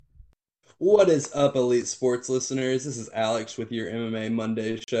What is up, Elite Sports listeners? This is Alex with your MMA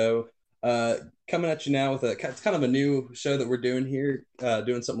Monday show. Uh, Coming at you now with it's kind of a new show that we're doing here,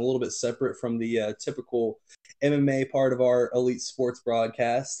 doing something a little bit separate from the typical MMA part of our Elite Sports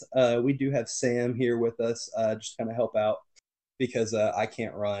broadcast. We do have Sam here with us, just kind of help out because I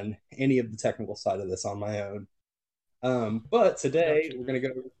can't run any of the technical side of this on my own. But I got today you, we're gonna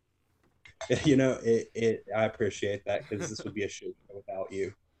dude. go. I appreciate that because this would be a show without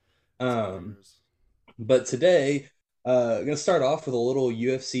you. It's all Um, yours. But today, I'm going to start off with a little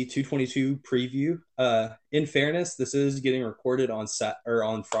UFC 222 preview. In fairness, this is getting recorded on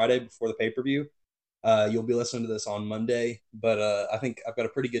on Friday before the pay-per-view. You'll be listening to this on Monday, but I think I've got a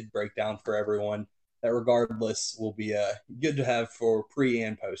pretty good breakdown for everyone that regardless will be good to have for pre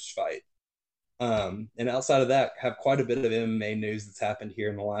and post fight. And outside of that, have quite a bit of MMA news that's happened here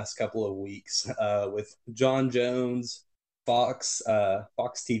in the last couple of weeks with John Jones, Fox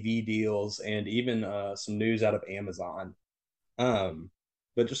TV deals, and even some news out of Amazon. Um,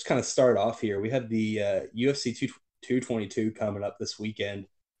 but just kind of start off here, we have the UFC 222 coming up this weekend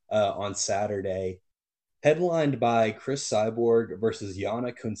on Saturday, headlined by Chris Cyborg versus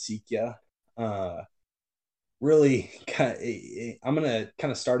Yana Kunsikia. Uh, really I'm gonna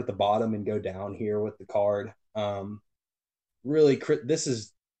kind of start at the bottom and go down here with the card. Really, this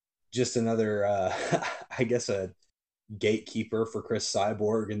is just another, I guess, a gatekeeper for Chris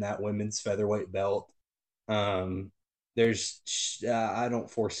Cyborg in that women's featherweight belt. Um, I don't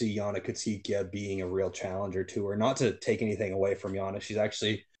foresee Yana Katsikia being a real challenger to her. Not to take anything away from Yana, she's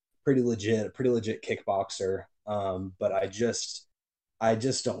actually pretty legit kickboxer. But I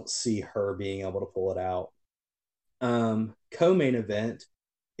just don't see her being able to pull it out. Co-main event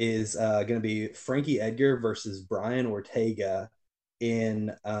is going to be Frankie Edgar versus Brian Ortega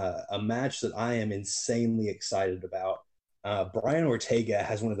in a match that I am insanely excited about. Brian Ortega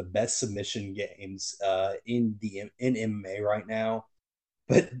has one of the best submission games in MMA right now,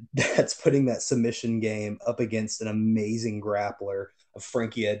 but that's putting that submission game up against an amazing grappler of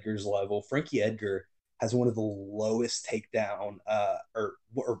Frankie Edgar's level. Frankie Edgar has one of the lowest takedown,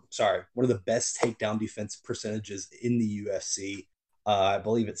 or sorry, one of the best takedown defense percentages in the UFC. I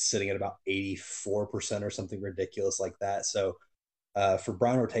believe it's sitting at about 84% or something ridiculous like that. So for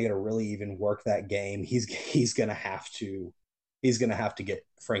Brian Ortega to really even work that game, he's gonna have to get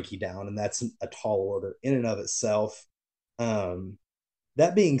Frankie down, and that's a tall order in and of itself. Um,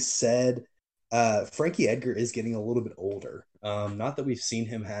 that being said, Frankie Edgar is getting a little bit older. Not that we've seen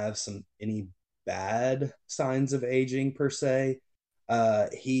him have any bad signs of aging per se.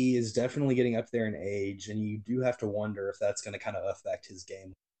 He is definitely getting up there in age, and you do have to wonder if that's going to kind of affect his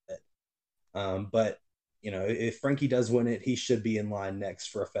game a bit. But if Frankie does win it, he should be in line next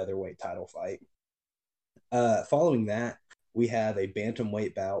for a featherweight title fight. Following that, we have a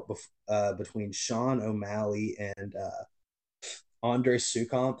bantamweight bout between Sean O'Malley and Andre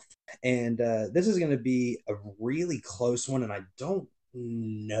Sukomp, and this is going to be a really close one, and I don't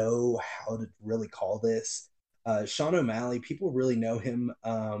know how to really call this. Sean O'Malley, people really know him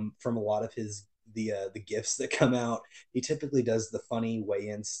from a lot of the gifts that come out. He typically does the funny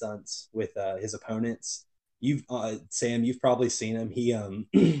weigh-in stunts with his opponents. You've Sam, you've probably seen him. He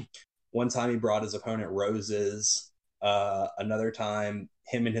one time he brought his opponent roses. Another time,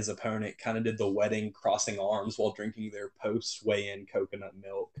 him and his opponent kind of did the wedding crossing arms while drinking their post weigh-in coconut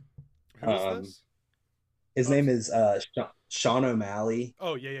milk. Who is Um, this? his Oh, name is Sean O'Malley.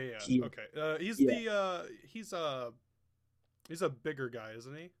 oh yeah, yeah, yeah. He, Okay. He's yeah. the he's a bigger guy,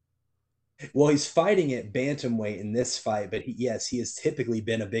 isn't he? Well, he's fighting at bantamweight in this fight, but yes, he has typically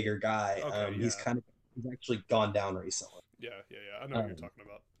been a bigger guy. Okay, yeah, He's actually gone down recently. yeah, yeah, yeah. I know who you're Um, talking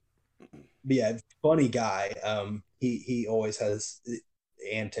about. but yeah, funny guy. He always has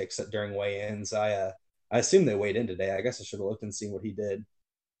antics during weigh-ins. I assume they weighed in today. I guess I should have looked and seen what he did.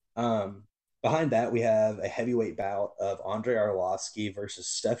 Um, Behind that, we have a heavyweight bout of Andre Arlovsky versus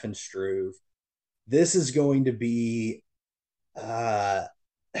Stefan Struve. This is going to be, uh,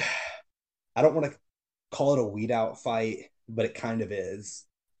 I don't want to call it a weed out fight, but it kind of is.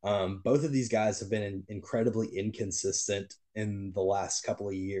 Both of these guys have been incredibly inconsistent in the last couple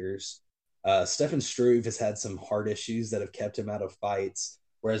of years. Stefan Struve has had some heart issues that have kept him out of fights,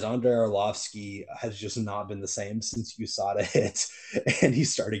 whereas Andrei Arlovsky has just not been the same since USADA hit and he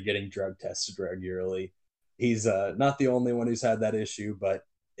started getting drug tested regularly. He's not the only one who's had that issue, but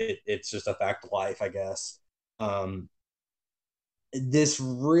it's just a fact of life, I guess. Um, this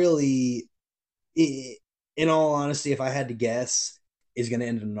really, in all honesty, if I had to guess, is going to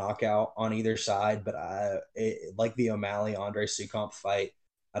end in a knockout on either side. But like the O'Malley Andre Sukomp fight,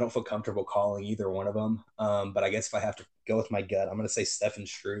 I don't feel comfortable calling either one of them. But I guess if I have to go with my gut, I'm going to say Stefan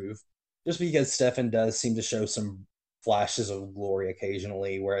Struve. just because Stefan does seem to show some flashes of glory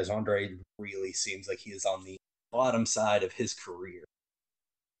occasionally, whereas Andre really seems like he is on the bottom side of his career.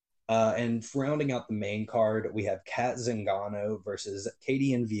 And rounding out the main card, we have Kat Zingano versus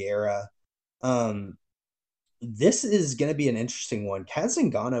Katie and Vieira. Um, this is going to be an interesting one. Kat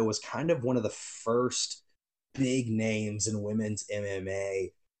Zingano was kind of one of the first big names in women's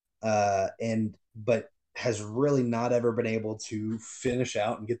MMA, and but has really not ever been able to finish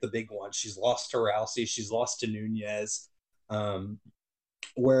out and get the big one. She's lost to Rousey, she's lost to Nunez, um,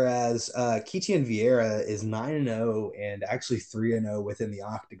 whereas Kitian Vieira is 9-0 and actually 3-0 within the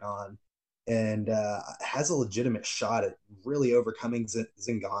octagon, and has a legitimate shot at really overcoming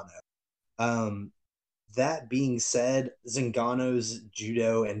Zingano. Um, that being said, Zingano's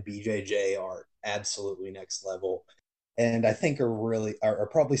judo and BJJ are absolutely next level, and I think are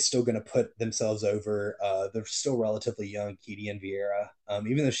probably still going to put themselves over. They're still relatively young, Keedy and Vieira.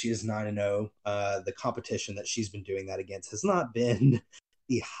 Even though she is 9-0, the competition that she's been doing that against has not been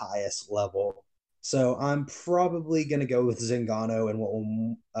the highest level. So I'm probably going to go with Zingano and what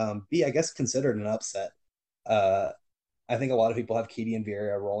will be, I guess, considered an upset. Uh, I think a lot of people have Keedy and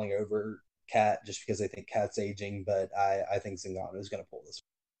Vieira rolling over Cat just because they think Cat's aging, but I think Zingano is going to pull this.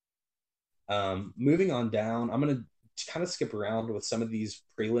 Moving on down, I'm going to kind of skip around with some of these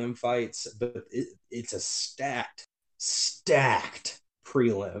prelim fights, but it's a stacked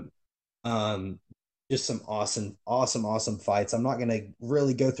prelim. Um, just some awesome fights. I'm not going to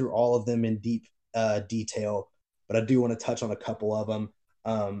really go through all of them in deep detail, but I do want to touch on a couple of them.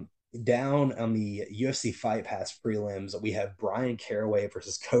 Down on the UFC Fight Pass prelims, we have Brian Caraway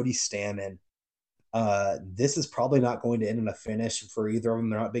versus Cody Stamann. This is probably not going to end in a finish for either of them.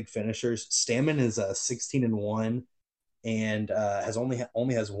 They're not big finishers. Stamann is 16-1 and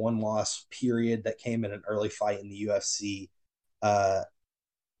only has one loss period that came in an early fight in the UFC. Uh,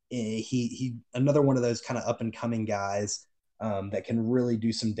 he another one of those kind of up and coming guys that can really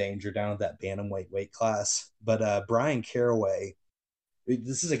do some danger down at that bantamweight weight class. But Brian Caraway,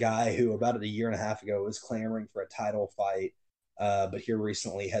 this is a guy who about a year and a half ago was clamoring for a title fight, but here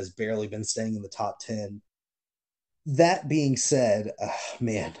recently has barely been staying in the top 10. That being said,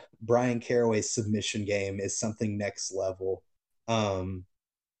 man, Brian Caraway's submission game is something next level. Um,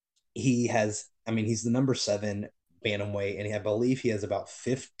 he's the number 7 bantamweight, and I believe he has about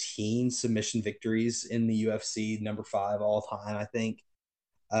 15 submission victories in the UFC, number 5 all time, I think.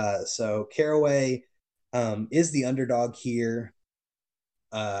 So Caraway is the underdog here,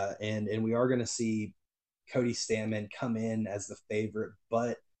 and we are going to see Cody Stamann come in as the favorite,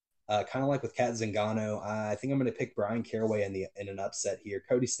 but kind of like with Kat Zingano, I think I'm going to pick Brian Caraway in an upset here.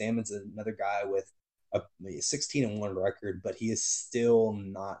 Cody Stammann's another guy with a 16-1 record, but he is still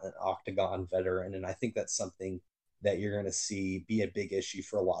not an octagon veteran, and I think that's something that you're going to see be a big issue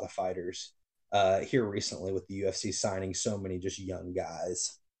for a lot of fighters here recently with the UFC signing so many just young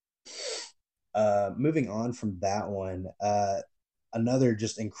guys. Moving on from that one, another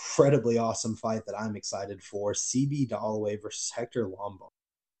just incredibly awesome fight that I'm excited for: CB Dalloway versus Hector Lombard.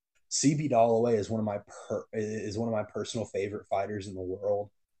 CB Dalloway is one of my personal favorite fighters in the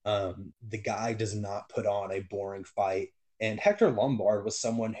world. The guy does not put on a boring fight, and Hector Lombard was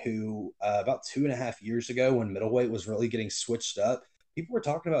someone who about 2.5 years ago, when middleweight was really getting switched up, people were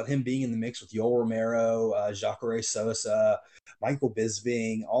talking about him being in the mix with Yoel Romero, Jacare Sosa, Michael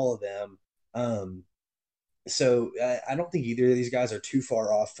Bisping, all of them. Um, I don't think either of these guys are too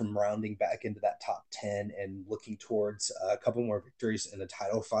far off from rounding back into that top 10 and looking towards a couple more victories in a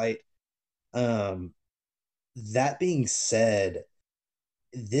title fight. Um, that being said,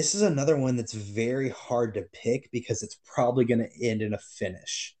 this is another one that's very hard to pick because it's probably going to end in a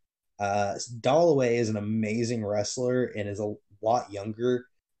finish. Dalloway is an amazing wrestler and is a lot younger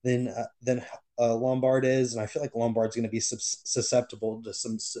than Lombard is, and I feel like Lombard's going to be susceptible to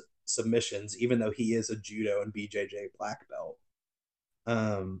some submissions, even though he is a judo and BJJ black belt.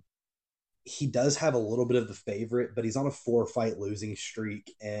 Um, he does have a little bit of the favorite, but he's on a 4-fight losing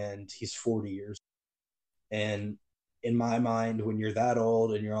streak, and he's 40 years. And in my mind, when you're that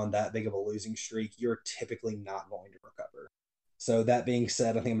old and you're on that big of a losing streak, you're typically not going to recover. So that being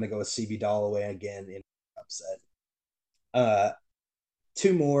said, I think I'm going to go with CB Dalloway again in upset. Uh,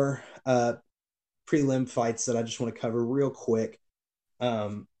 two more prelim fights that I just want to cover real quick.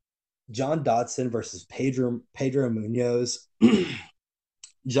 John Dodson versus Pedro Munoz.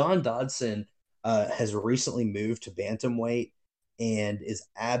 John Dodson has recently moved to bantamweight and is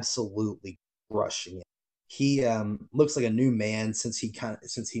absolutely crushing it. He looks like a new man since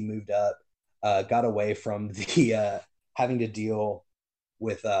he moved up, got away from the having to deal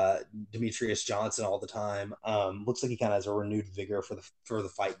with Demetrius Johnson all the time. Looks like he kind of has a renewed vigor for the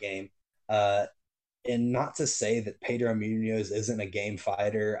fight game. Uh, and not to say that Pedro Munoz isn't a game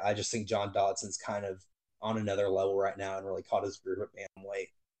fighter. I just think John Dodson's kind of on another level right now and really caught his groove at bantamweight.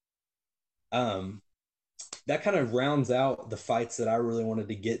 Um, that kind of rounds out the fights that I really wanted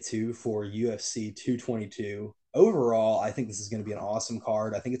to get to for UFC 222. Overall, I think this is going to be an awesome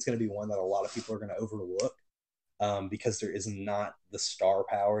card. I think it's going to be one that a lot of people are going to overlook because there is not the star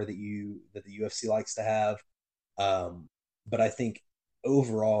power that the UFC likes to have. But I think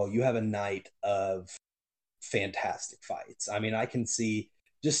overall, you have a night of fantastic fights. I mean, I can see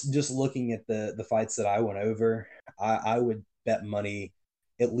just looking at the fights that I went over, I would bet money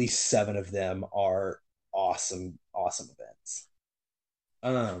at least seven of them are awesome events.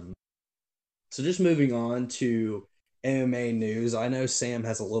 Um, so just moving on to MMA news, I know Sam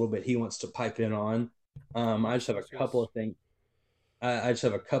has a little bit he wants to pipe in on. I just Yes, have a yes, couple yes. of things. I just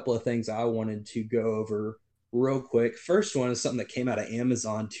have a couple of things I wanted to go over real quick. First one is something that came out of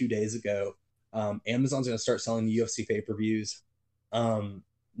Amazon 2 days ago. Amazon's going to start selling the UFC pay-per-views.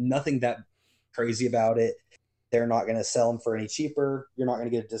 Nothing that crazy about it. They're not going to sell them for any cheaper. You're not going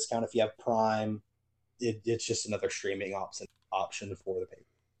to get a discount if you have Prime. It's just another streaming option for the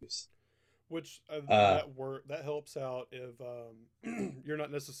pay-per-views. Which Uh, that helps out if you're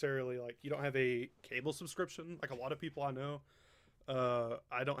not necessarily like you don't have a cable subscription. Like a lot of people I know,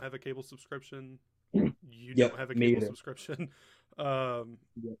 I don't have a cable subscription. You don't yep, have a me cable either. subscription. Um,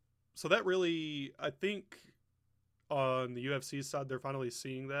 Yep. so that really, I think, on the UFC side, they're finally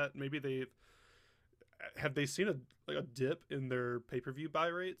seeing that. Maybe they have they seen a like a dip in their pay per view buy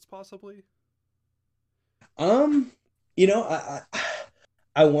rates, possibly. Um, you know,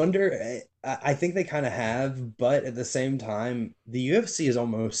 I wonder. I think they kind of have, but at the same time, the UFC is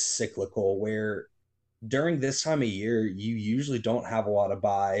almost cyclical, where during this time of year, you usually don't have a lot of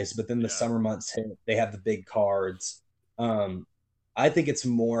buys, but then the Yeah, summer months hit, they have the big cards. Um, I think it's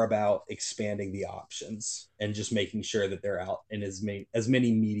more about expanding the options and just making sure that they're out in as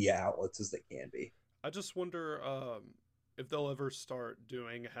many media outlets as they can be. I just wonder if they'll ever start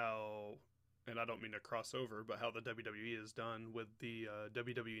doing how, and I don't mean to cross over, but how the WWE is done with the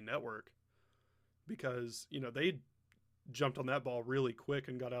WWE Network, because they jumped on that ball really quick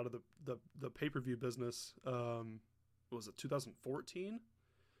and got out of the pay per view business. What was it 2014?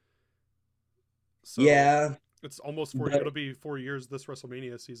 So Yeah, it's almost 4. It'll but be 4 years this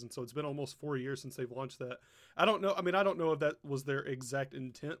WrestleMania season. So it's been almost 4 years since they've launched that. I don't know. I mean, I don't know if that was their exact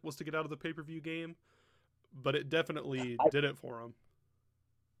intent was to get out of the pay per view game, but it definitely I, did it for them.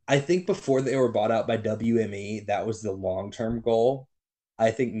 I think before they were bought out by WME, that was the long-term goal.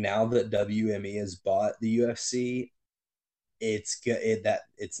 I think now that WME has bought the UFC, that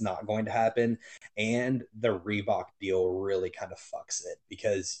it's not going to happen, and the Reebok deal really kind of fucks it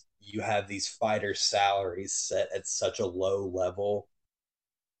because you have these fighters' salaries set at such a low level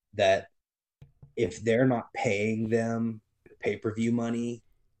that if they're not paying them pay-per-view money,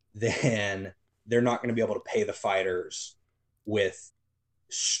 then they're not going to be able to pay the fighters with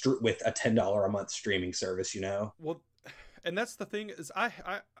with a $10 a month streaming service. Well, and that's the thing is I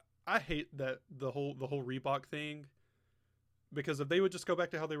hate that the whole Reebok thing, because if they would just go back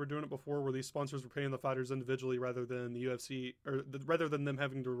to how they were doing it before, where these sponsors were paying the fighters individually rather than the UFC, or rather than them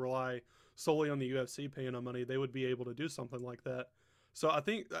having to rely solely on the UFC paying them money, they would be able to do something like that. So I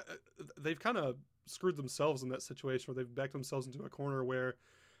think they've kind of screwed themselves in that situation where they've backed themselves into a corner where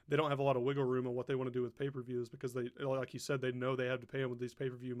they don't have a lot of wiggle room on what they want to do with pay per views, because they, like you said, they know they have to pay them with these pay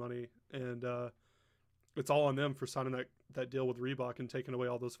per view money, and it's all on them for signing that deal with Reebok and taking away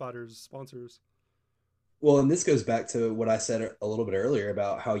all those fighters' sponsors. Well, and this goes back to what I said a little bit earlier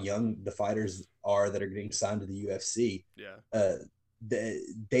about how young the fighters are that are getting signed to the UFC. Yeah, Uh,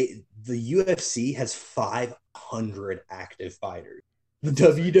 the UFC has 500 active fighters. The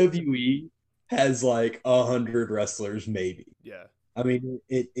that's insane. WWE has like 100 wrestlers, maybe. Yeah. I mean,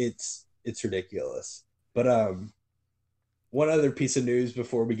 it's ridiculous. But one other piece of news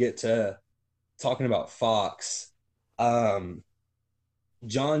before we get to talking about Fox, um,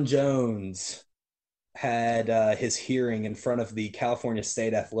 John Jones had his hearing in front of the California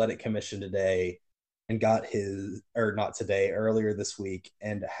State Athletic Commission today and got his, or not today, earlier this week,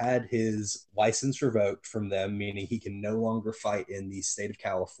 and had his license revoked from them, meaning he can no longer fight in the state of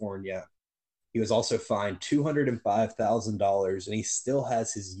California. He was also fined $205,000, and he still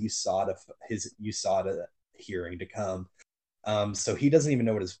has his USADA hearing to come. So he doesn't even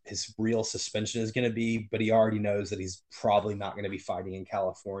know what his real suspension is going to be, but he already knows that he's probably not going to be fighting in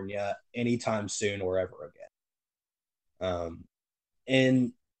California anytime soon or ever again.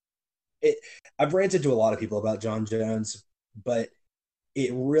 And it, I've ranted to a lot of people about John Jones, but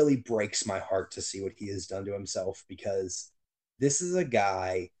it really breaks my heart to see what he has done to himself because this is a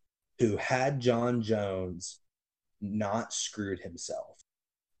guy who, had John Jones not screwed himself,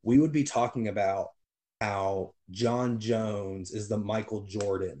 we would be talking about how John Jones is the Michael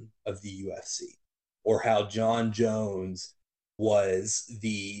Jordan of the UFC, or how John Jones was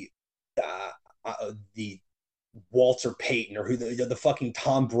the Walter Payton, or who the fucking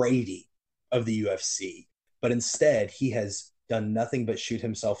Tom Brady of the UFC. But instead, he has done nothing but shoot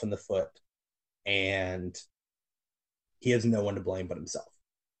himself in the foot, and he has no one to blame but himself.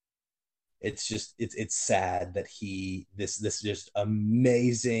 It's just it's sad that this just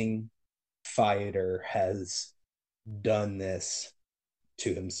amazing fighter has done this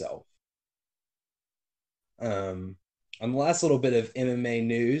to himself. On the last little bit of MMA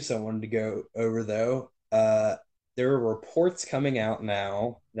news I wanted to go over, though, there are reports coming out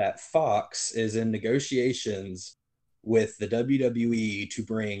now that Fox is in negotiations with the WWE to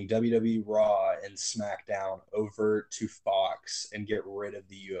bring WWE Raw and SmackDown over to Fox and get rid of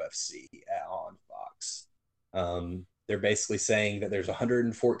the UFC on Fox. They're basically saying that there's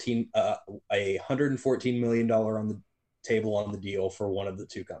 114 million dollar on the table on the deal for one of the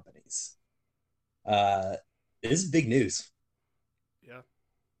two companies. This is big news. Yeah.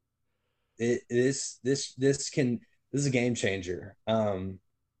 It is this is a game changer.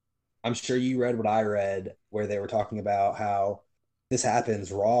 I'm sure you read what I read, where they were talking about how this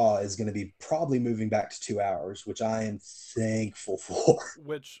happens, Raw is going to be probably moving back to 2 hours, which I am thankful for.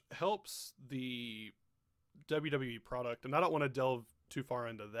 Which helps the WWE product, and I don't want to delve too far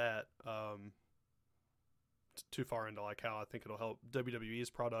into that, too far into like how I think it'll help WWE's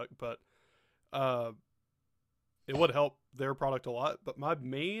product, but it would help their product a lot. But my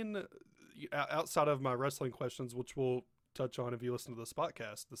main, outside of my wrestling questions, which we'll touch on if you listen to this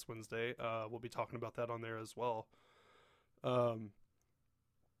podcast this Wednesday, we'll be talking about that on there as well.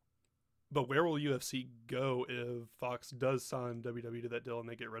 But where will UFC go if Fox does sign WWE to that deal and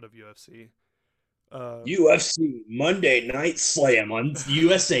they get rid of UFC? UFC Monday Night Slam on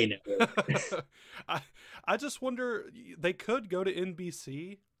USA Network. I I just wonder, they could go to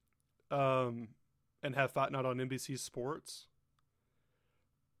NBC, and have Fight Night on NBC Sports.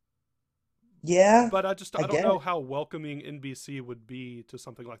 Yeah, But I I don't get know it. how welcoming NBC would be to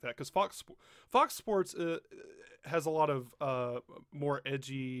something like that, because Fox Sports has a lot of more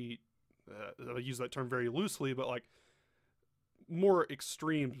edgy. I use that term very loosely, but like more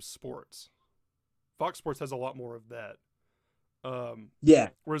extreme sports. Fox Sports has a lot more of that. Yeah,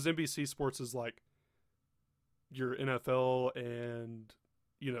 Whereas NBC Sports is like your NFL, and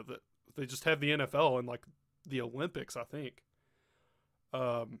they just have the NFL and like the Olympics, I think.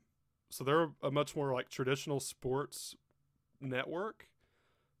 So they're a much more like traditional sports network.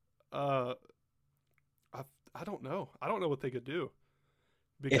 Uh, I don't know. I don't know what they could do,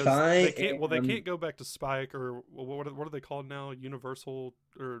 if because I they can't. Well, they am can't go back to Spike, or what are they called now? Universal,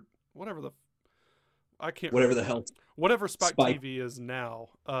 or whatever the I can't whatever remember. the hell Whatever Spike Spike. TV is now,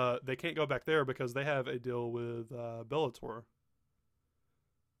 they can't go back there because they have a deal with Bellator.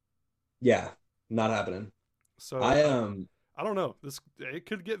 Yeah, not happening. So I I don't know. It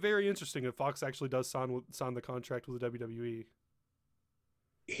could get very interesting if Fox actually does sign the contract with the WWE.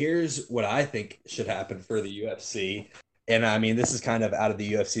 Here's what I think should happen for the UFC. And I mean, this is kind of out of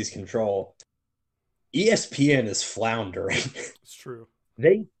the UFC's control. ESPN is floundering. It's true.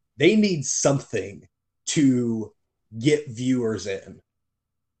 they they need something to get viewers in.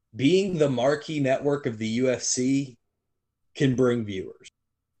 Being the marquee network of the UFC can bring viewers.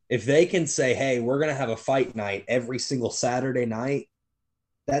 If they can say, "Hey, we're going to have a fight night every single Saturday night,"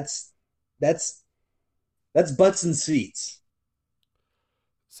 that's that's that's butts and seats.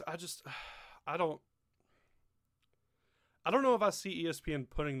 So I don't I don't know if I see ESPN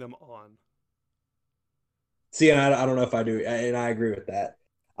putting them on. See, and I don't know if I do, and I agree with that.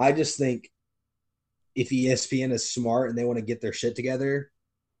 I just think if ESPN is smart and they want to get their shit together,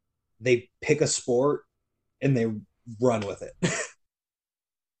 they pick a sport and they run with it.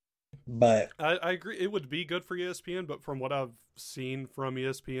 But I agree. It would be good for ESPN, but from what I've seen from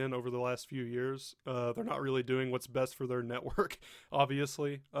ESPN over the last few years, they're not really doing what's best for their network,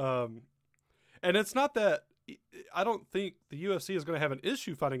 obviously. And it's not that I don't think the UFC is going to have an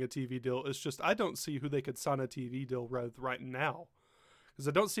issue finding a TV deal. It's just I don't see who they could sign a TV deal with right now, because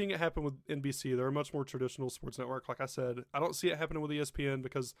I don't see it happen with NBC. They're a much more traditional sports network. Like I said, I don't see it happening with ESPN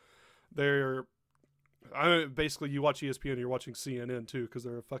because they're basically, you watch ESPN, you're watching CNN too, because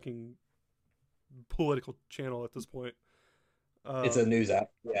they're a fucking political channel at this point. it's a Um, news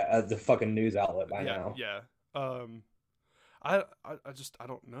app. Yeah, the fucking news outlet by yeah, now. yeah. Um, I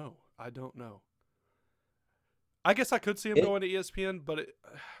don't know. I don't know. I guess I could see him It going to ESPN, but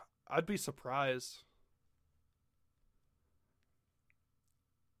I'd be surprised.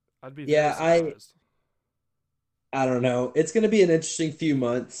 I'd be very Yeah, surprised. I don't know. It's going to be an interesting few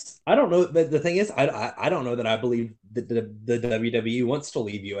months. I don't know, but the thing is, I don't know that I believe that the WWE wants to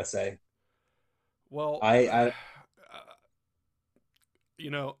leave USA. Well, I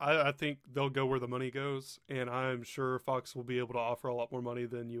I think they'll go where the money goes, and I'm sure Fox will be able to offer a lot more money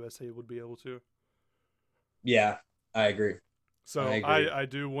than USA would be able to. yeah, I agree. I So agree. I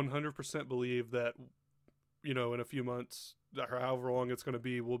do 100% believe that, in a few months, or however long it's going to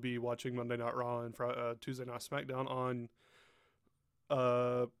be, we'll be watching Monday Night Raw and Tuesday Night SmackDown on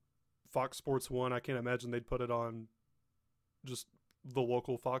uh, Fox Sports 1. I can't imagine they'd put it on just the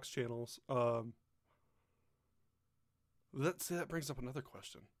local Fox channels. That brings up another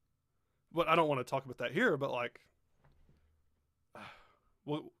question. But I don't want to talk about that here, but like,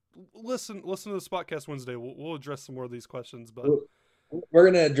 well, listen to this podcast Wednesday. We'll address some more of these questions, but We're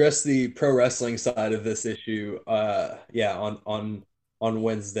going to address the pro wrestling side of this issue. Yeah, on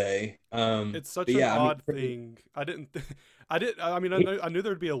Wednesday. it's such But an yeah, I mean, odd thing. I didn't. I did. I mean, I knew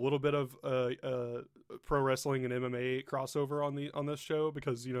there'd be a little bit of pro wrestling and MMA crossover on this show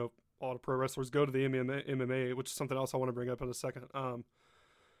because a lot of pro wrestlers go to the MMA, which is something else I want to bring up in a second.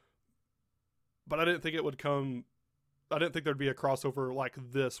 But I didn't think it would come. I didn't think there'd be a crossover like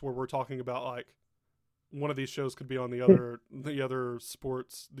this where we're talking about like one of these shows could be on the other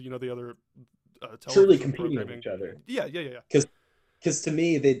sports, the other truly television competing with programming. each other. Yeah, yeah, yeah. Because to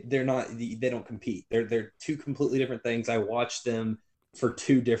me they don't compete. They're two completely different things. I watch them for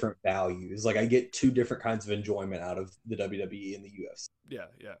two different values. Like I get two different kinds of enjoyment out of the WWE and the UFC. Yeah,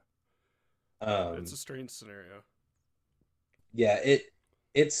 yeah. It's Um, a strange scenario. yeah,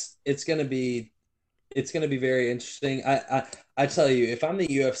 it's gonna be very interesting. I tell you, if I'm the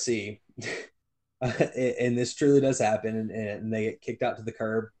UFC, and this truly does happen, and they get kicked out to the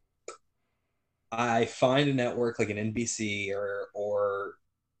curb, I find a network like an NBC or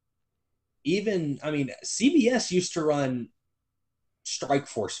even I mean CBS used to run Strike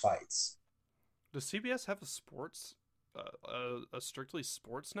Force fights. Does CBS have a strictly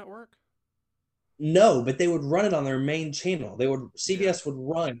sports network? No, but they would run it on their main channel. Yeah, CBS would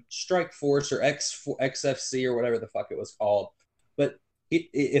run Strike Force or XFC or whatever the fuck it was called. But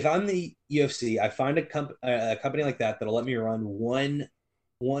if I'm the UFC, I find a company like that that'll let me run one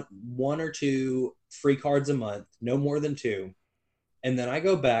or two free cards a month, no more than two, and then I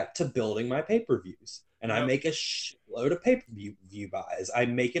go back to building my pay per views, and you I know, make a shitload of pay per view buys. I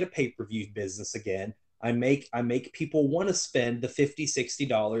make it a pay per view business again. I make people want to spend the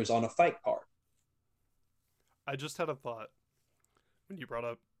 $50-$60 on a fight card. I just had a thought when you brought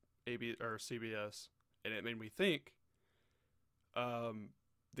up AB or CBS, and it made me think. Um,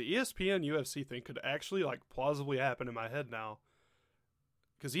 the ESPN UFC thing could actually like plausibly happen in my head now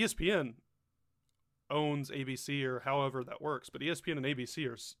because ESPN owns ABC or however that works, but ESPN and ABC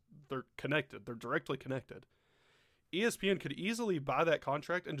they're connected. They're directly connected. ESPN could easily buy that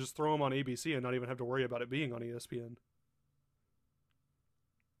contract and just throw them on ABC and not even have to worry about it being on ESPN.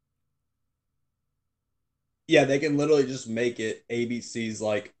 Yeah, they can literally just make it ABC's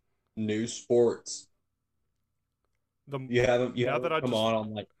like new sports. The You Now have that them I come just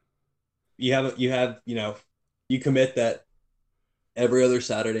on like you commit that every other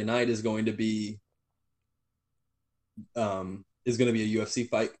Saturday night is going to be a UFC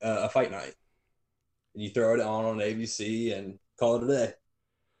fight a fight night, and you throw it on ABC and call it a day.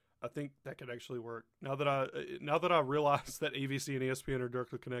 I think that could actually work. Now that I realize that ABC and ESPN are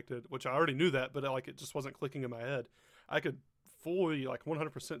directly connected, which I already knew that, but like it just wasn't clicking in my head. I could fully like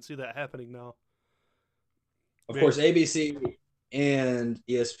 100% see that happening now. Of Man, course, ABC and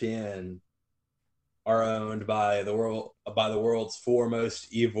ESPN are owned by the world's foremost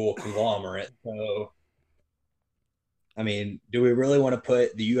evil conglomerate. So, I mean, do we really want to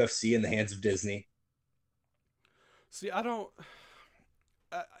put the UFC in the hands of Disney? see, I don't.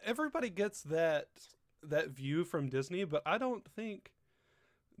 Everybody gets that view from Disney, but I don't think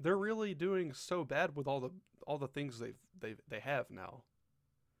they're really doing so bad with all the things they have now.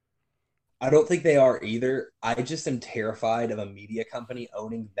 I don't think they are either. I just am terrified of a media company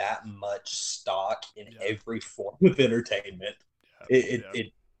owning that much stock in Yeah, every form of entertainment. yeah, yeah.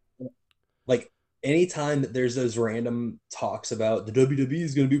 It like anytime that there's those random talks about the WWE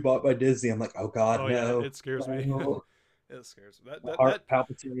is going to be bought by Disney, I'm like, oh God, Oh yeah, no, it scares me. no. It scares me. My That heart that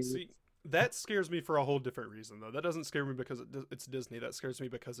palpitates. see that scares me for a whole different reason though. That doesn't scare me because it's Disney. That scares me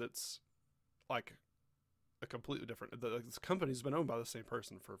because it's like a completely different. This company's been owned by the same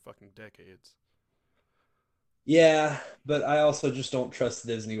person for fucking decades. Yeah, but I also just don't trust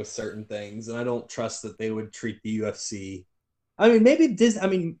Disney with certain things, and I don't trust that they would treat the UFC. I mean, maybe Disney. I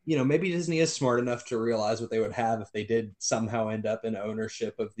mean, maybe Disney is smart enough to realize what they would have if they did somehow end up in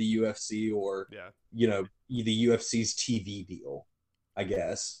ownership of the UFC or, Yeah. the UFC's TV deal. I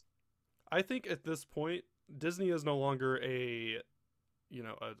guess. I think at this point, Disney is no longer a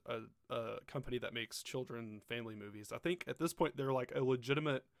company that makes children family movies. I think at this point they're like a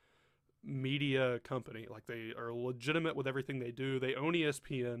legitimate media company. Like they are legitimate with everything they do. They own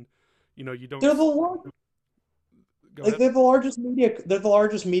ESPN. You don't They're the lar- go like ahead. they're the largest media. They're the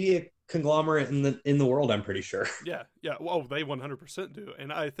largest media conglomerate in the world. I'm pretty sure. Yeah, yeah. Well, they 100% do,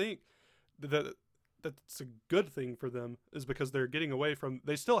 and I think that that's a good thing for them is because they're getting away from.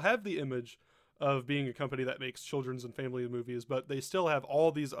 They still have the image of being a company that makes children's and family movies, but they still have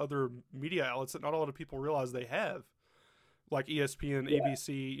all these other media outlets that not a lot of people realize they have, like ESPN, Yeah.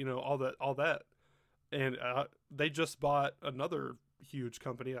 ABC, all that, and they just bought another huge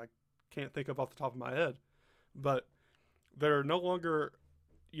company. I can't think of off the top of my head, but they're no longer,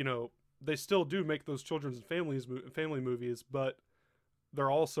 you know, they still do make those children's and family movies, but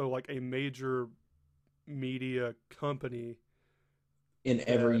they're also like a major media company In that,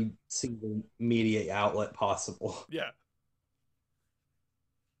 every single media outlet possible. yeah.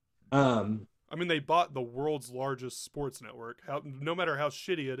 Um, I mean, they bought the world's largest sports network. No matter how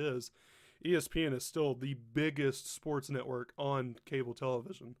shitty it is, ESPN is still the biggest sports network on cable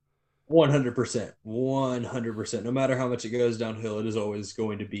television. 100%, 100%. No matter how much it goes downhill, it is always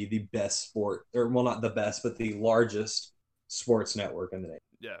going to be the best sport, or well, not the best, but the largest sports network in the nation.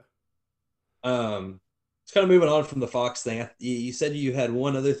 Yeah. It's kind of moving on from the Fox thing. You said you had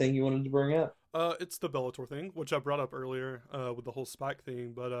one other thing you wanted to bring up. It's the Bellator thing, which I brought up earlier with the whole Spike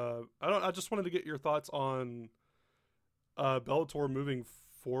thing. But I don't. I just wanted to get your thoughts on Bellator moving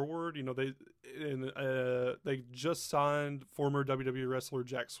forward. They just signed former WWE wrestler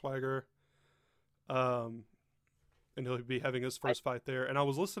Jack Swagger, um, and he'll be having his I, first fight there. And I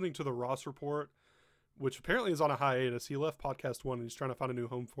was listening to the Ross report, which apparently is on a hiatus. He left Podcast One and he's trying to find a new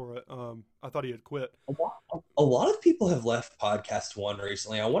home for it. I thought he had quit. a lot of people have left Podcast One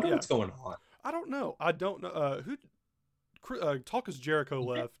recently. I wonder Yeah, what's going on. I don't know. I don't know who. Talk as Jericho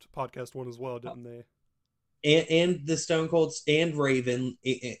left Podcast One as well, didn't they? And the Stone Cold and Raven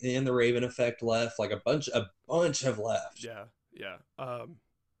and the Raven effect left. Like a bunch have left. Yeah, yeah. But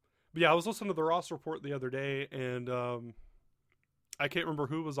yeah, I was listening to the Ross report the other day, and I can't remember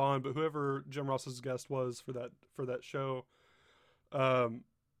who was on, but whoever Jim Ross's guest was for that show, um,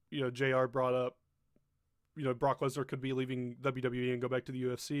 Jr. brought up, Brock Lesnar could be leaving WWE and go back to the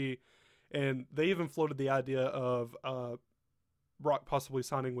UFC, and they even floated the idea of Brock possibly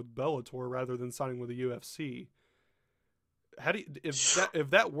signing with Bellator rather than signing with the UFC. How do you, if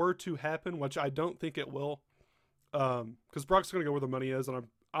that were to happen, which I don't think it will, because Brock's going to go where the money is, and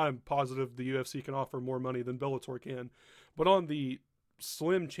I'm positive the UFC can offer more money than Bellator can. But on the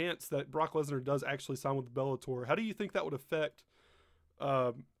slim chance that Brock Lesnar does actually sign with Bellator, how do you think that would affect,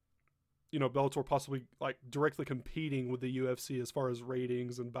 um, Bellator possibly like directly competing with the UFC as far as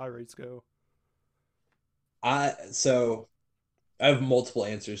ratings and buy rates go? So I have multiple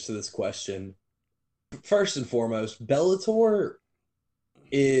answers to this question. First and foremost, Bellator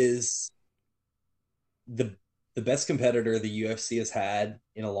is the the best competitor the UFC has had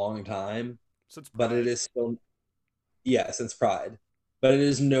in a long time, Since but it Pride, is still, yeah, since Pride, but it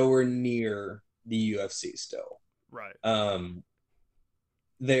is nowhere near the UFC still. right? Um,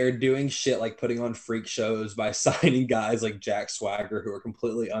 they're doing shit like putting on freak shows by signing guys like Jack Swagger who are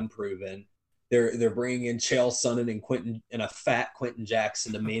completely unproven. They're bringing in Chael Sonnen and Quentin and a fat Quentin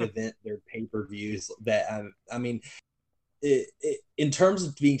Jackson to main event their pay per views. I mean, in terms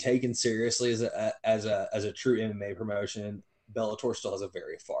of being taken seriously as a true MMA promotion, Bellator still has a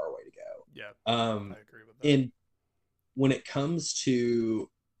very far way to Yeah, go. I agree with that. In When it comes to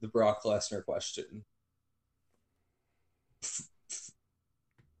the Brock Lesnar question,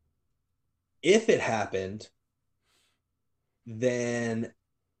 if it happened, then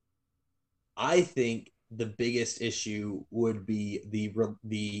I think the biggest issue would be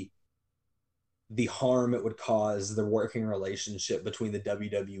the harm it would cause the working relationship between the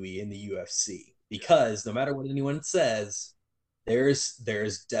WWE and the UFC. Yeah, Because no matter what anyone says,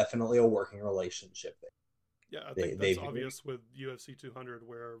 there's definitely a working relationship there. yeah. I think They that's very obvious with UFC 200,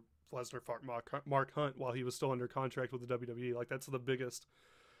 where Lesnar fought Mark Hunt while he was still under contract with the WWE. Like that's the biggest.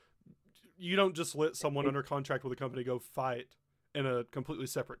 You don't just let someone under contract with a company go fight in a completely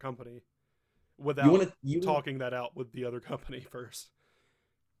separate company you without want to you talking that out with the other company first.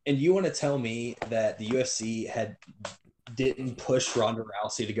 and you want to tell me that the UFC had didn't push Ronda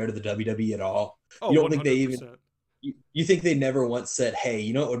Rousey to go to the WWE at all? Oh, You don't think they even 100%. you think they never once said, "Hey,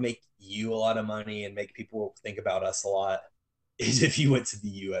 you know what would make you a lot of money and make people think about us a lot is if you went to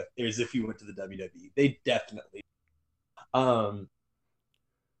the UF, is if you went to the WWE. They definitely. Um,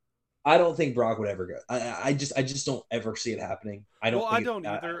 I don't think Brock would ever go. I just don't ever see it happening. I Well, don't I think it. don't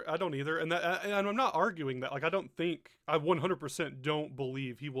either. I don't either, and I'm not arguing that. Like, I don't think I 100% don't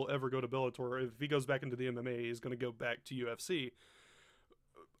believe he will ever go to Bellator. If he goes back into the MMA, he's going to go back to UFC.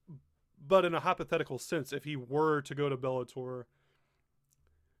 But in a hypothetical sense, if he were to go to Bellator,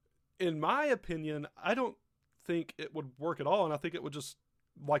 in my opinion, I don't think it would work at all, and I think it would just,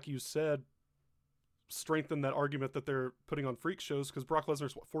 like you said, strengthen that argument that they're putting on freak shows because Brock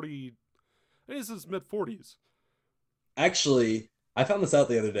Lesnar's what 40. I think he's in his mid 40s. Actually, I found this out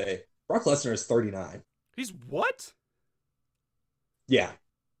the other day. Brock Lesnar is 39. He's what? Yeah,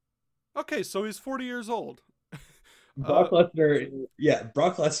 Okay, so he's 40 years old. Uh, Brock Lesnar. Yeah,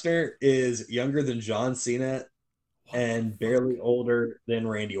 Brock Lesnar is younger than John Cena what the and fuck? barely older than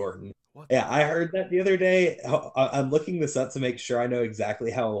Randy Orton. What Yeah, the I fuck? heard that the other day. I'm looking this up to make sure I know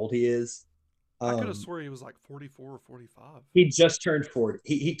exactly how old he is. I could have Um, swore he was like 44 or 45. he just turned 40.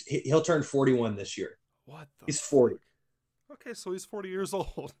 He'll turn 41 this year. What the He's 40. fuck? Okay, so he's 40 years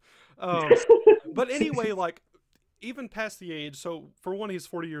old. But anyway, like even past the age, so for one, he's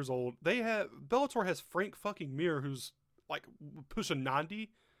 40 years old. They have Bellator has Frank fucking Mir, who's like pushing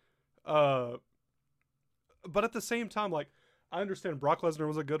 90. Uh, but at the same time, like I understand Brock Lesnar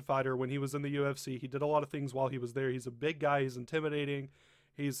was a good fighter when he was in the UFC. He did a lot of things while he was there. He's a big guy. He's intimidating.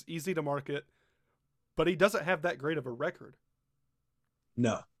 He's easy to market, but he doesn't have that great of a record.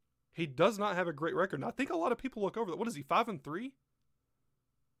 No. He does not have a great record. And I think a lot of people look over that. What is he, 5-3?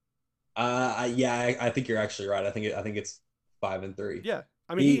 Yeah, I think you're actually right. I think it's 5-3. Yeah.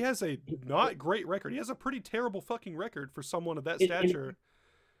 I mean, he He, has a he not great record. He has a pretty terrible fucking record for someone of that and stature.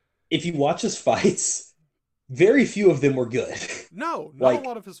 if you watch his fights, very few of them were good. No, not a Like,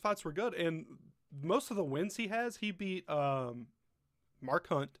 lot of his fights were good. And most of the wins he has, he beat Mark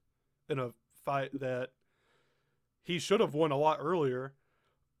Hunt in a fight that he should have won a lot earlier,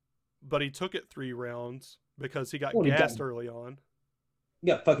 but he took it 3 rounds because he got when gassed early on. he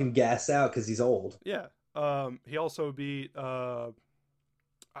got fucking gassed out because he's old. Yeah. He also beat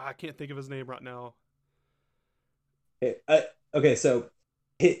I can't think of his name right now. Okay, so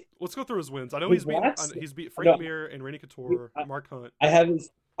he, Let's go through his wins. I know his last. he's beat Frank No, Mir and Randy Couture, I, Mark Hunt. I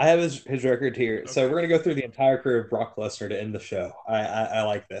have his record here. So Okay. we're gonna go through the entire career of Brock Lesnar to end the show. I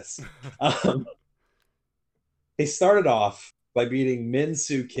like this. Um, he started off by beating Min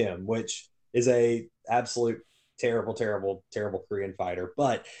Soo Kim, which is a absolute terrible Korean fighter.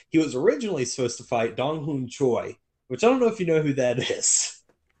 But he was originally supposed to fight Dong Hoon Choi, which I don't know if you know who that is,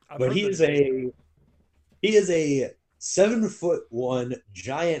 I've but heard the name. he is a 7'1"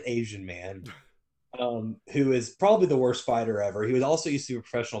 giant Asian man, who is probably the worst fighter ever. He was also used to be a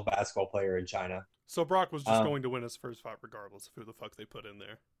professional basketball player in China. So Brock was just Um, going to win his first fight regardless of who the fuck they put in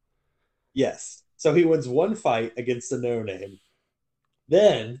there. yes, so he wins one fight against a no name.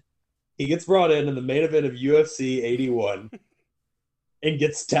 Then he gets brought in the main event of UFC 81 and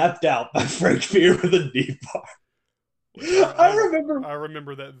gets tapped out by Frank Mir with a knee bar. Which I remember I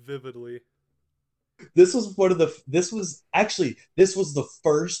remember that vividly. this was the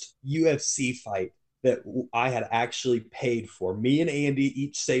first UFC fight that I had actually paid for. Me and Andy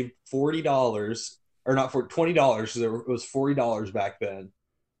each saved $40, or not for $20, because it was $40 back then,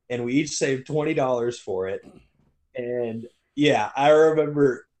 and we each saved $20 for it. And yeah, I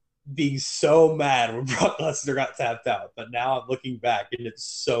remember being so mad when Brock Lesnar got tapped out, but now I'm looking back and it's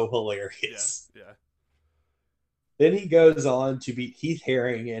so Yeah, hilarious. yeah. Then he goes on to beat Heath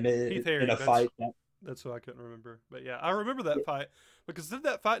Herring Heath in Herring. a fight that That's who I couldn't remember. But yeah, I remember that fight because did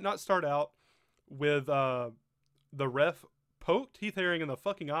that fight not start out with the ref poked Heath Herring in the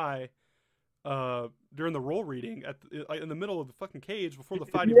fucking eye during the roll reading in the middle of the fucking cage before the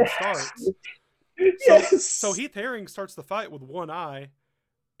fight even yes, starts. So yes. Heath Herring starts the fight with one eye,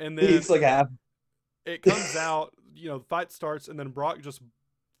 and then He's like half. it comes out. The fight starts, and then Brock just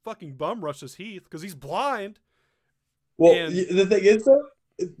fucking bum rushes Heath because he's blind. Well, And the thing is though,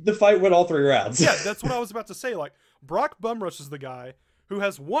 the fight went all 3 rounds. yeah, that's what I was about to say. Like Brock bum rushes the guy who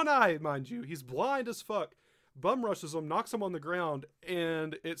has one eye, mind you. He's blind as fuck. Bum rushes him, knocks him on the ground,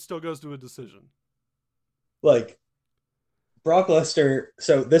 and it still goes to a decision. Like Brock Lesnar.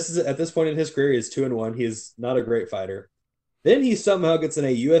 So this is at this point in his career, he's 2-1. He is not a great fighter. Then he somehow gets in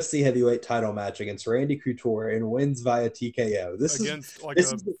a UFC heavyweight title match against Randy Couture and wins via TKO. Against like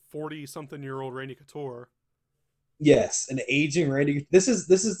This a is 40-something-year-old Randy Couture. yes, an aging Randy. This is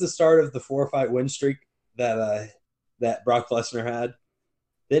the start of the 4-fight win streak that Brock Lesnar had.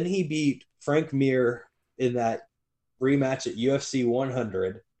 Then he beat Frank Mir in that rematch at UFC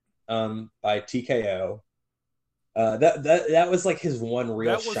 100 by TKO. That was like his one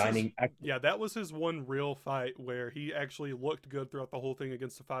real That was his shining. yeah, that was his one real fight where he actually looked good throughout the whole thing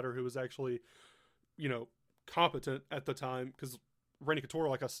against a fighter who was actually, you know, competent at the time because Randy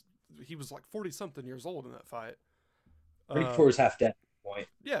Couture, he was like 40 something years old in that fight. Randy Uh, Couture was half dead at that point.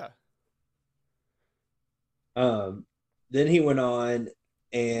 yeah, Um, then he went on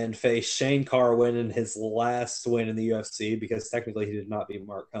and faced Shane Carwin in his last win in the UFC because technically he did not beat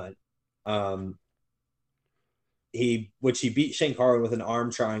Mark Hunt. Um, he beat Shane Carwin with an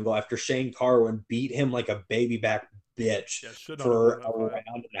arm triangle after Shane Carwin beat him like a baby back bitch yeah, should not have won for that a fight.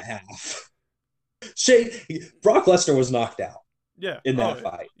 round and a half. Shane Brock Lesnar was knocked out Yeah, in oh that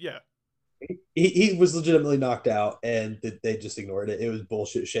fight. yeah, He was legitimately knocked out, and they just ignored it. It was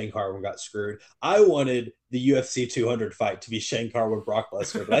bullshit. Shane Carwin got screwed. I wanted the UFC 200 fight to be Shane Carwin Brock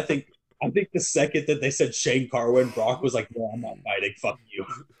Lesnar, but I think the second that they said Shane Carwin, Brock was like, "No, I'm not fighting. Fuck you."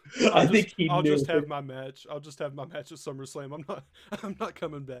 I think he I'll knew. just have my match. I'll just have my match at SummerSlam. I'm not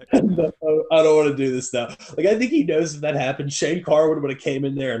coming back. No, I don't want to do this now. Like I think he knows if that happened, Shane Carwin would have came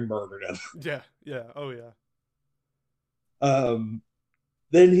in there and murdered him. Yeah, yeah, oh yeah. Um,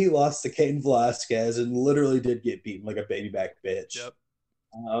 then he lost to Cain Velasquez and literally did get beaten like a baby back bitch. Yep.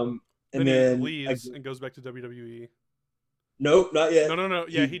 Um, Then and he then leaves and goes back to WWE. nope, not No, yet. no, no.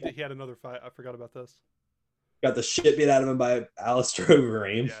 Yeah, He he had another fight. I forgot about this. got the shit beat out of him by Alistair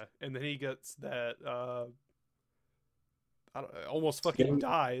Overeem. Yeah, and then he gets that almost fucking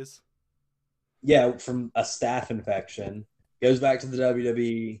dies. Yeah, from a staph infection. Goes back to the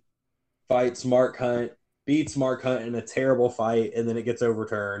WWE, fights Mark Hunt, beats Mark Hunt in a terrible fight, and then it gets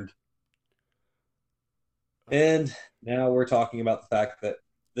overturned. Uh, And now we're talking about the fact that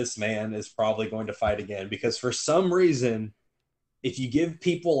this man is probably going to fight again because for some reason, if you give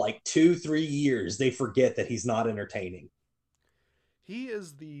people like 2, 3 years, they forget that he's not entertaining. he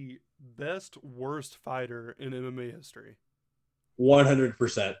is the best worst fighter in MMA history.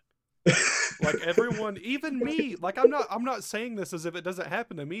 100%. Like everyone, even me, like I'm not saying this as if it doesn't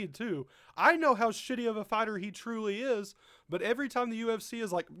happen to me too. I know how shitty of a fighter he truly is, but every time the UFC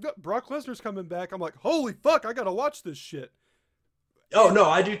is like Brock Lesnar's coming back, I'm like, "Holy fuck, I got to watch this shit." Oh And no,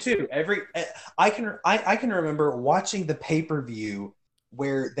 I do too. I can remember watching the pay-per-view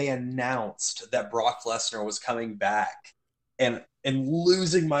where they announced that Brock Lesnar was coming back and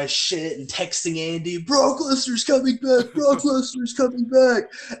losing my shit and texting Andy, Brock Lesnar's coming back, Brock Lesnar's coming back.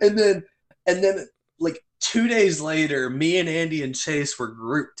 And then like 2 days later, me and Andy and Chase were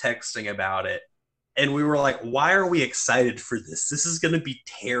group texting about it. And we were like, why are we excited for this? This is gonna be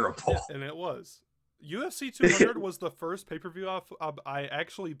terrible. yeah, and it was. UFC 200 was the first pay-per-view I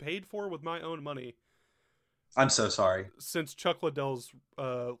actually paid for with my own money I'm so sorry. since Chuck Liddell's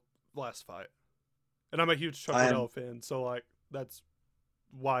last fight. And I'm a huge Chuck I Liddell am fan, so like that's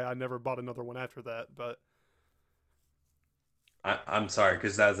why I never bought another one after that. But I'm sorry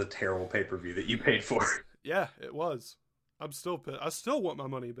because that was a terrible pay per view that you paid for. yeah, it was. I still want my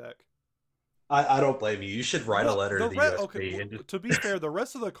money back. I don't blame you. You should write a Well, letter to the okay. UFC and just To be fair, the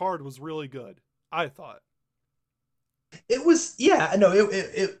rest of the card was really good. I thought. it was yeah no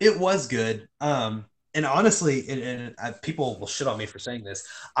it was good. And honestly, people will shit on me for saying this.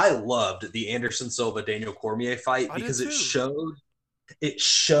 I loved the Anderson Silva Daniel Cormier fight I did because it too. showed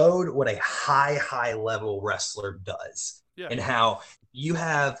what a high level wrestler does Yeah, and how you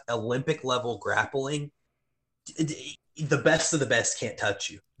have Olympic level grappling. The best of the best can't touch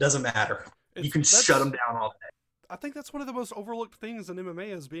you. Doesn't matter. You it's can shut them that's. down all I think that's one of the most overlooked things in MMA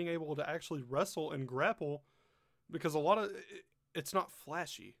is being able to actually wrestle and grapple because a lot of it's not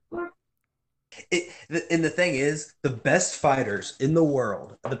flashy. day. And the thing is, the best fighters in the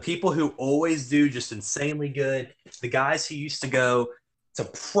world, the people who always do just insanely good, the guys who used to go to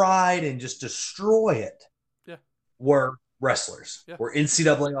Pride and just destroy it, Yeah, were wrestlers, yeah, were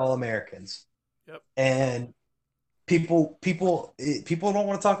NCAA All Americans, yep. and people don't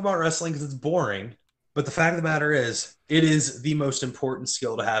want to talk about wrestling because it's boring. But the fact of the matter is, it is the most important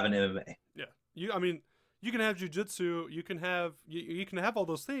skill to have in MMA. Yeah, I mean, you can have jujitsu, you can have all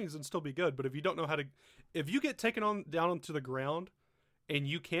those things and still be good. But if you don't know how to, if you get taken on down onto the ground and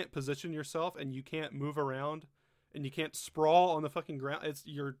you can't position yourself and you can't move around and you can't sprawl on the fucking ground,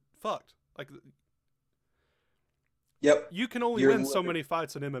 you're fucked. Like Yep, you can only you're win so many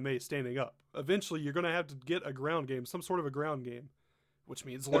fights in MMA standing up. Eventually, you're gonna have to get a ground game, some sort of a ground game, which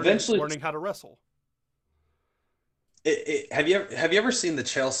means eventually. learning how to wrestle. Have you ever seen the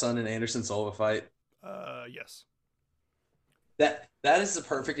Chael Sonnen and Anderson Silva fight? Yes. That is the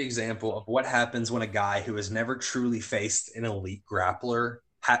perfect example of what happens when a guy who has never truly faced an elite grappler.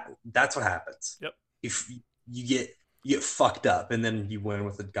 That's what happens. Yep. If you get you get fucked up, and then you win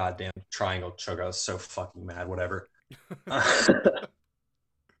with a goddamn triangle choke. I was so fucking mad. Whatever. I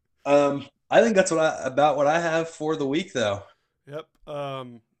think that's about what I have for the week, though. Yep.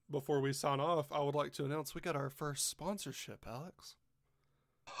 Before we sign off, I would like to announce we got our first sponsorship, Alex.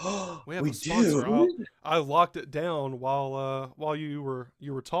 We have a sponsor. Do. I locked it down while you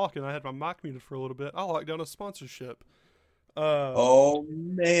were talking. I had my mic muted for a little bit. I locked down a sponsorship. Oh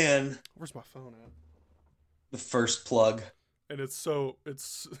man, where's my phone at? The first plug. And it's so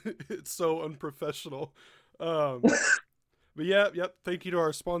unprofessional. But yep. Thank you to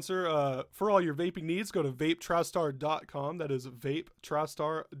our sponsor. For all your vaping needs, go to vapetristar.com. That is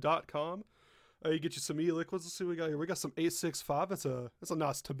vapetristar.com. You get you some e-liquids. Let's see what we got here. We got some 865. That's a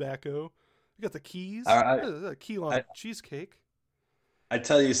nice tobacco. We got the keys. A key lime cheesecake. I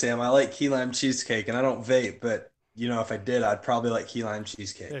tell you, Sam, I like key lime cheesecake, and I don't vape, but if I did, I'd probably like key lime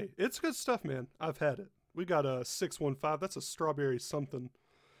cheesecake. Hey, it's good stuff, man. I've had it. We got a 615. That's a strawberry something.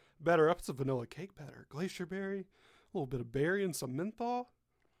 Batter up. It's a vanilla cake batter. Glacier berry. A little bit of berry and some menthol.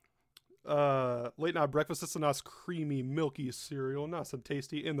 Late night breakfast. It's a nice creamy, milky cereal. Nice and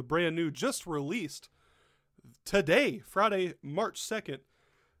tasty. And the brand new, just released today, Friday, March 2nd.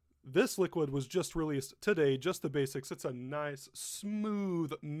 This liquid was just released today. Just the basics. It's a nice,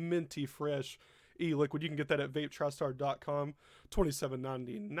 smooth, minty, fresh e-liquid. You can get that at vapetristar.com.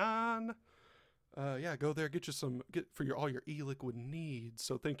 $27.99. Yeah, go there, get for all your e-liquid needs.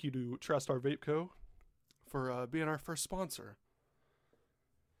 So thank you to TriStar Vape Co. for being our first sponsor.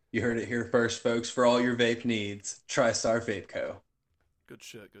 You heard it here first, folks. For all your vape needs, TriStar Vape Co. Good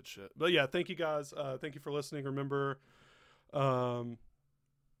shit. But yeah, thank you guys. Thank you for listening. Remember, well,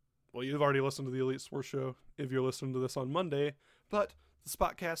 you've already listened to the Elite Sports Show if you're listening to this on Monday, but the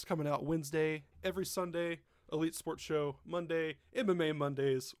Spotcast coming out Wednesday, every Sunday, Elite Sports Show Monday, MMA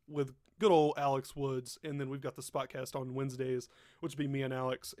Mondays with good old Alex Woods, and then we've got the Spotcast on Wednesdays, which would be me and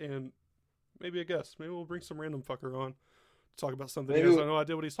Alex, and maybe a guest. Maybe we'll bring some random fucker on to talk about something he has no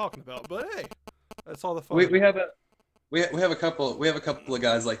idea what he's talking about. But hey, that's all the fun. We have a couple of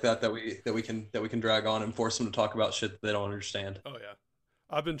guys like that we can drag on and force them to talk about shit that they don't understand. Oh yeah,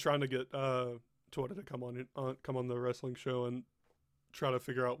 I've been trying to get Toyota to come on the wrestling show and try to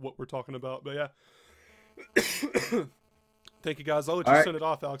figure out what we're talking about. But yeah. Thank you, guys. I'll let you send it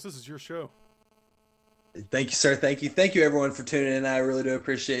off, Alex. This is your show. Thank you, sir. Thank you, everyone, for tuning in. I really do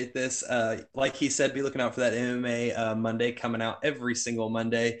appreciate this. Like he said, be looking out for that MMA Monday coming out every single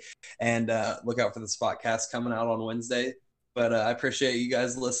Monday, and look out for the Spotcast coming out on Wednesday. But I appreciate you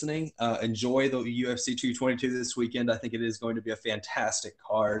guys listening. Enjoy the UFC 222 this weekend. I think it is going to be a fantastic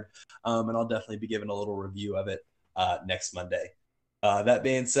card, and I'll definitely be giving a little review of it next Monday. That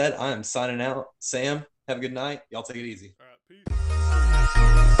being said, I am signing out. Sam, have a good night. Y'all take it easy. All right, peace.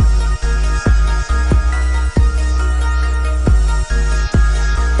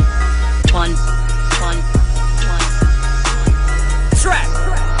 One. Track.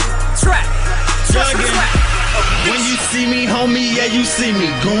 When you see me, homie, yeah, you see me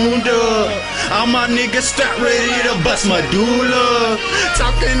gooned up. All my niggas strapped ready to bust my doula.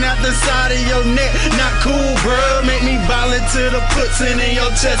 Talking out the side of your neck, not cool, bruh. Make me violent to the puts in your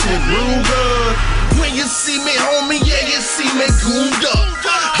chest with Ruger. When you see me, homie, yeah, you see me gooned up.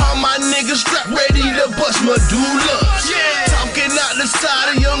 All my niggas strapped ready to bust my doula. Talking out the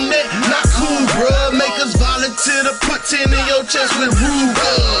side of your neck, not cool, bruh. Make us violent to the puts in your chest with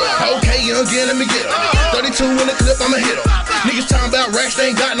Ruger. Okay, youngin, let me get 'em. 32 in the clip, I'ma hit 'em. Niggas talking about racks, they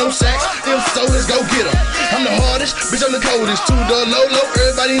ain't got no sacks. If so, let's go get 'em. I'm the hardest, bitch, I'm the coldest. 2-door low,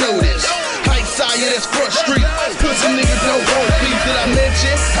 everybody know this. Height side, yeah, that's front street. Pussy niggas don't want beef. Did I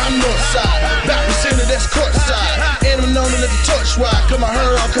mention? I'm north side. Back center, that's court side. And I'm known to let the torch ride. Cut my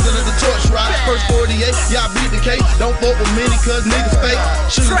hair off cause I let the torch ride. First 48, y'all beat the case. Don't fuck with many cause niggas fake.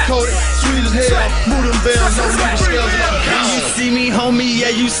 Sugar coated, sweet as hell. Move them bells, no niggas scales. When you see me, homie, yeah,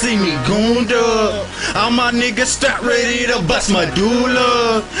 you see me gooned up. All my niggas strapped ready to bust my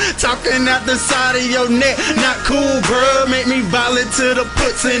doula. Talking out the side of your neck, not cool, bruh. Make me violent to the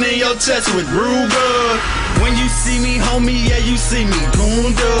puts in your chest with Ruger. When you see me, homie, yeah, you see me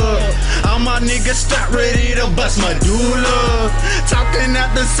gooned up. All my niggas strapped ready to bust my doula. Talking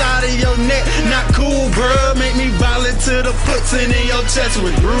out the side of your neck, not cool, bruh. Make me violent to the puts in your chest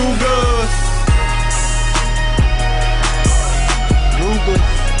with Ruger.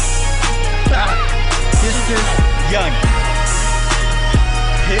 This is young.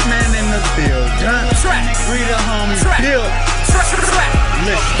 Hitman in the field. Free the homies. Bill.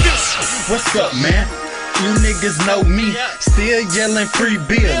 Listen, what's up, man? You niggas know me, still yelling free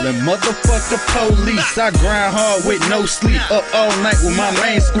bill and motherfucker police. I grind hard with no sleep, up all night with my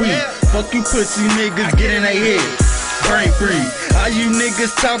main squeeze. Fuck you pussy niggas, get in their head. brain freeze. All you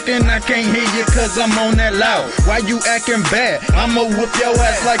niggas talking, I can't hear you cause I'm on that loud. Why you acting bad? I'ma whoop your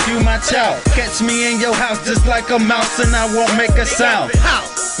ass like you my child. Catch me in your house just like a mouse and I won't make a sound.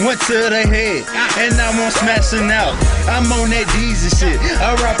 Went to the head, and I won't smashing out. I'm on that Jeezy shit,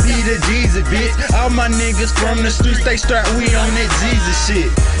 R.I.P. to Jeezy, bitch. All my niggas from the streets, they start, we on that Jeezy shit.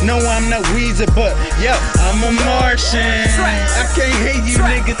 No, I'm not Weezy, but yeah, I'm a Martian. I can't hear you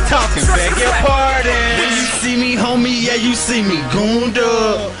niggas talking, beg your pardon. When you see me, homie, yeah, you see me gooned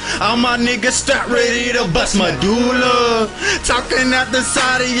up. All my niggas start ready to bust my doula. Talking out the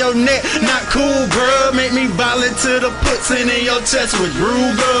side of your neck, not cool, bruh. Make me violent to the puts in your chest with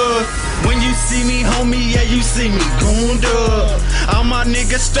Ruger. When you see me, homie, yeah, you see me gooned up. All my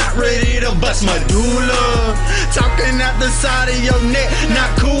niggas start ready to bust my doula. Talking out the side of your neck, not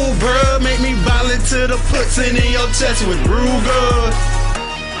cool, bruh. Make me violent to the puts in your chest with Ruger.